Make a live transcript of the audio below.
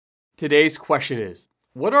Today's question is,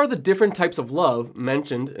 what are the different types of love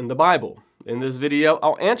mentioned in the Bible? In this video,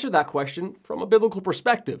 I'll answer that question from a biblical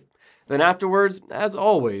perspective. Then afterwards, as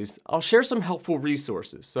always, I'll share some helpful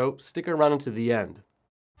resources, so stick around until the end.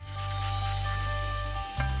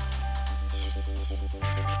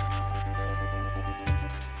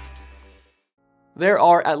 There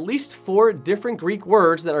are at least 4 different Greek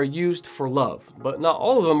words that are used for love, but not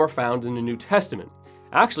all of them are found in the New Testament.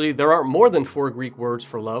 Actually, there are more than 4 Greek words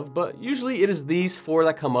for love, but usually it is these 4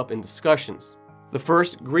 that come up in discussions. The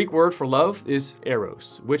first Greek word for love is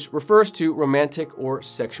Eros, which refers to romantic or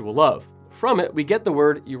sexual love. From it, we get the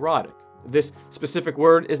word erotic. This specific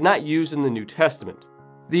word is not used in the New Testament.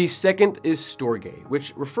 The second is Storge,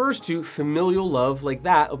 which refers to familial love like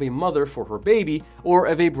that of a mother for her baby or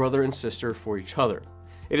of a brother and sister for each other.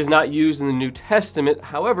 It is not used in the New Testament,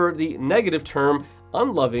 however, the negative term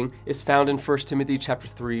unloving is found in 1 Timothy chapter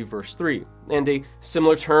 3, verse 3, and a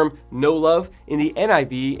similar term, no love, in the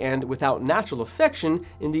NIV and without natural affection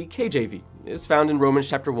in the KJV is found in Romans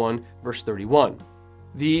chapter 1, verse 31.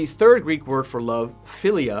 The third Greek word for love,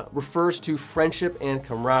 Phileo, refers to friendship and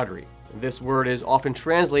camaraderie. This word is often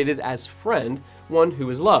translated as friend, one who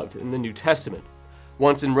is loved in the New Testament.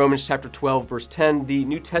 Once in Romans chapter 12, verse 10, the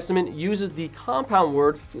New Testament uses the compound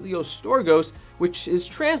word Phileo, which is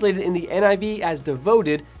translated in the NIV as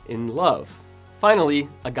devoted in love. Finally,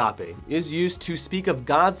 agape is used to speak of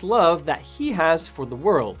God's love that He has for the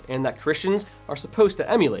world and that Christians are supposed to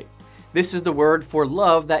emulate. This is the word for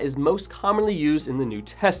love that is most commonly used in the New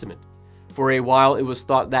Testament. For a while, it was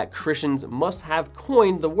thought that Christians must have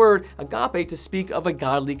coined the word agape to speak of a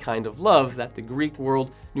godly kind of love that the Greek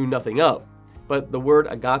world knew nothing of. But the word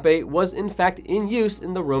agape was in fact in use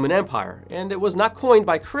in the Roman Empire, and it was not coined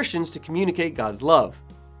by Christians to communicate God's love.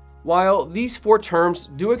 While these 4 terms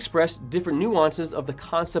do express different nuances of the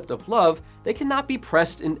concept of love, they cannot be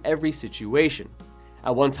pressed in every situation.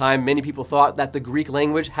 At one time, many people thought that the Greek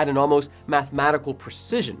language had an almost mathematical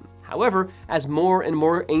precision. However, as more and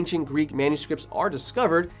more ancient Greek manuscripts are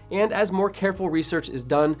discovered, and as more careful research is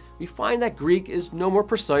done, we find that Greek is no more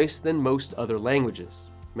precise than most other languages.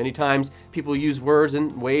 Many times, people use words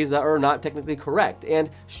in ways that are not technically correct, and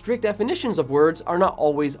strict definitions of words are not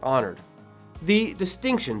always honored. The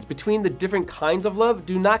distinctions between the different kinds of love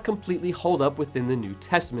do not completely hold up within the New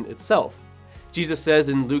Testament itself. Jesus says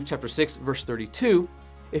in Luke chapter 6, verse 32,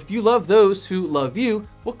 "If you love those who love you,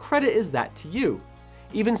 what credit is that to you?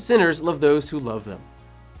 Even sinners love those who love them."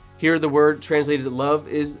 Here the word translated love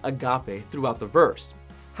is agape throughout the verse.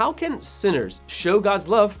 How can sinners show God's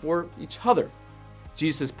love for each other?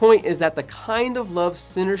 Jesus' point is that the kind of love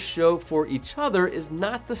sinners show for each other is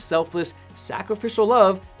not the selfless, sacrificial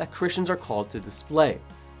love that Christians are called to display.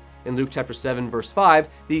 In Luke chapter 7, verse 5,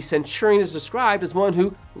 the centurion is described as one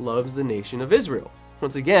who loves the nation of Israel.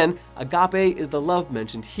 Once again, agape is the love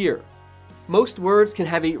mentioned here. Most words can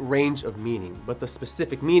have a range of meaning, but the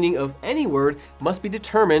specific meaning of any word must be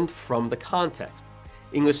determined from the context.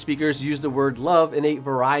 English speakers use the word love in a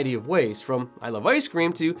variety of ways, from I love ice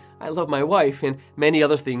cream to I love my wife and many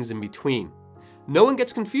other things in between. No one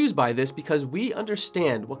gets confused by this because we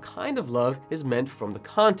understand what kind of love is meant from the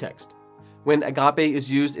context. When agape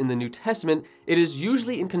is used in the New Testament, it is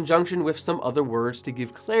usually in conjunction with some other words to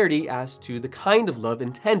give clarity as to the kind of love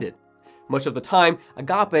intended. Much of the time,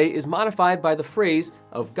 agape is modified by the phrase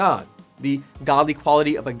of God. The godly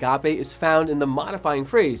quality of agape is found in the modifying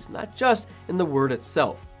phrase, not just in the word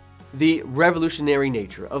itself. The revolutionary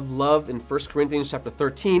nature of love in 1 Corinthians chapter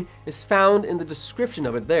 13 is found in the description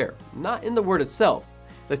of it there, not in the word itself.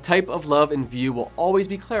 The type of love in view will always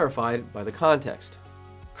be clarified by the context.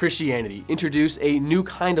 Christianity introduced a new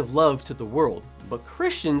kind of love to the world, but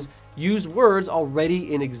Christians use words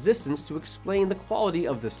already in existence to explain the quality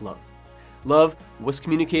of this love. Love was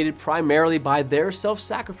communicated primarily by their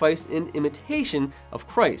self-sacrifice in imitation of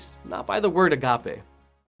Christ, not by the word agape.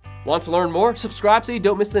 Want to learn more? Subscribe so you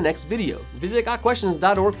don't miss the next video. Visit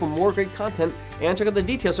gotquestions.org for more great content and check out the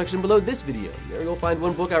details section below this video. There you'll find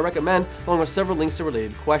one book I recommend along with several links to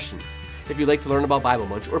related questions. If you'd like to learn about Bible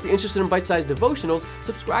Munch or if you're interested in bite-sized devotionals,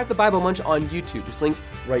 subscribe to Bible Munch on YouTube. It's linked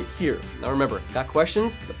right here. Now remember, got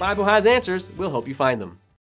questions? The Bible has answers. We'll help you find them.